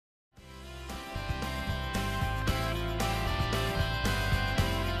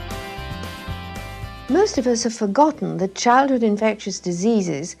Most of us have forgotten that childhood infectious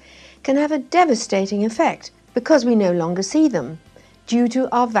diseases can have a devastating effect because we no longer see them due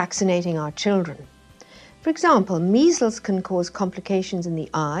to our vaccinating our children. For example, measles can cause complications in the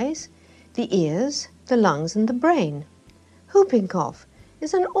eyes, the ears, the lungs and the brain. Whooping cough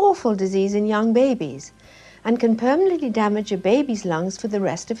is an awful disease in young babies and can permanently damage a baby's lungs for the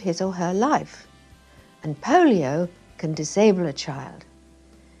rest of his or her life. And polio can disable a child.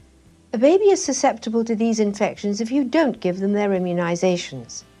 A baby is susceptible to these infections if you don't give them their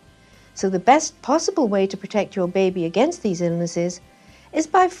immunisations. So the best possible way to protect your baby against these illnesses is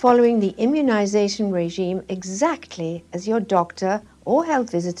by following the immunisation regime exactly as your doctor or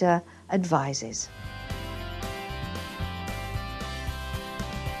health visitor advises.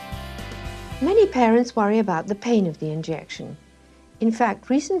 Many parents worry about the pain of the injection. In fact,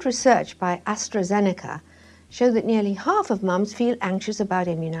 recent research by AstraZeneca show that nearly half of mums feel anxious about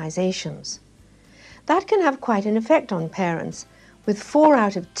immunisations. That can have quite an effect on parents, with 4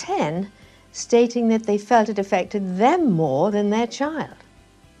 out of 10 stating that they felt it affected them more than their child.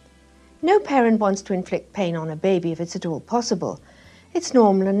 No parent wants to inflict pain on a baby if it's at all possible. It's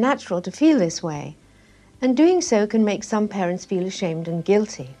normal and natural to feel this way, and doing so can make some parents feel ashamed and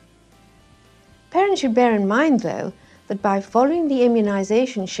guilty. Parents should bear in mind, though, that by following the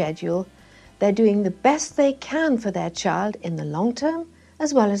immunisation schedule, they're doing the best they can for their child in the long term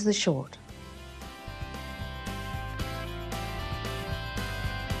as well as the short.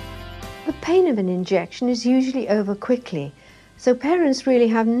 The pain of an injection is usually over quickly, so parents really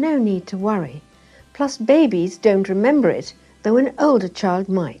have no need to worry. Plus, babies don't remember it, though an older child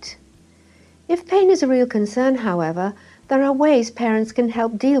might. If pain is a real concern, however, there are ways parents can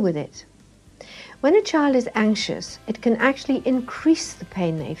help deal with it. When a child is anxious, it can actually increase the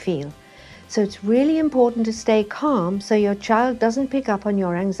pain they feel. So it's really important to stay calm so your child doesn't pick up on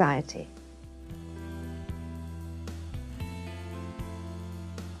your anxiety.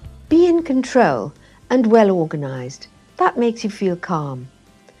 Be in control and well organised. That makes you feel calm.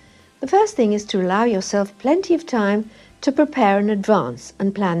 The first thing is to allow yourself plenty of time to prepare in advance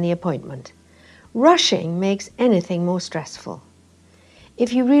and plan the appointment. Rushing makes anything more stressful.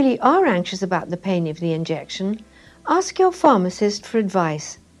 If you really are anxious about the pain of the injection, ask your pharmacist for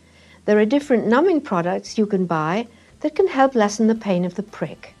advice. There are different numbing products you can buy that can help lessen the pain of the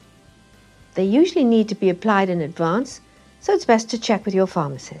prick. They usually need to be applied in advance, so it's best to check with your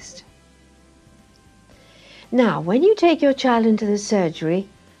pharmacist. Now, when you take your child into the surgery,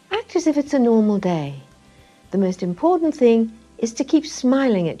 act as if it's a normal day. The most important thing is to keep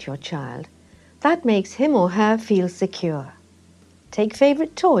smiling at your child. That makes him or her feel secure. Take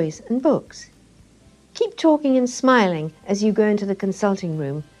favourite toys and books. Keep talking and smiling as you go into the consulting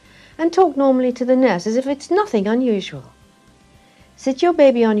room, and talk normally to the nurse as if it's nothing unusual. Sit your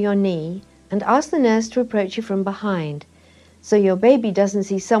baby on your knee and ask the nurse to approach you from behind, so your baby doesn't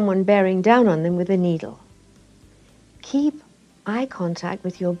see someone bearing down on them with a needle. Keep eye contact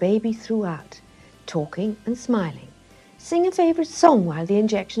with your baby throughout, talking and smiling. Sing a favourite song while the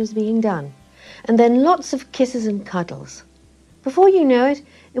injection is being done, and then lots of kisses and cuddles. Before you know it,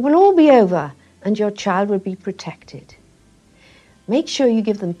 it will all be over and your child will be protected. Make sure you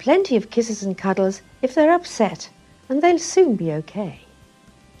give them plenty of kisses and cuddles if they're upset, and they'll soon be okay.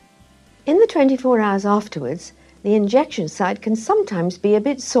 In the 24 hours afterwards, the injection site can sometimes be a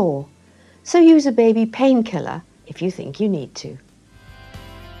bit sore, so use a baby painkiller if you think you need to.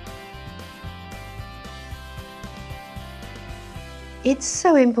 It's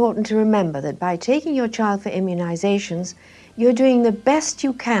so important to remember that by taking your child for immunisations, you're doing the best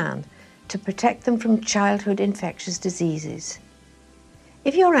you can to protect them from childhood infectious diseases.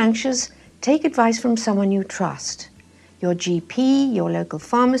 If you're anxious, take advice from someone you trust. Your GP, your local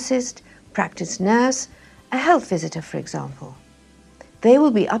pharmacist, practice nurse, a health visitor, for example. They will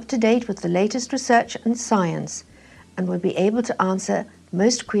be up to date with the latest research and science and will be able to answer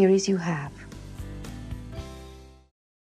most queries you have.